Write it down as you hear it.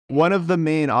One of the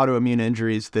main autoimmune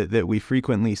injuries that we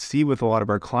frequently see with a lot of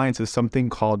our clients is something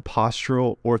called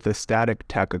postural orthostatic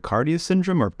tachycardia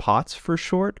syndrome, or POTS for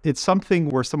short. It's something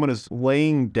where someone is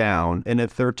laying down, and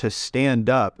if they're to stand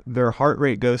up, their heart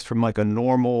rate goes from like a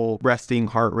normal resting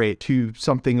heart rate to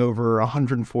something over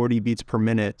 140 beats per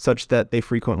minute, such that they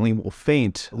frequently will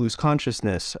faint, lose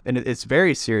consciousness. And it's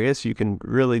very serious. You can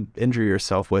really injure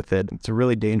yourself with it. It's a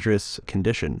really dangerous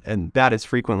condition. And that is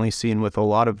frequently seen with a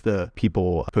lot of the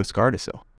people post-Gardasil.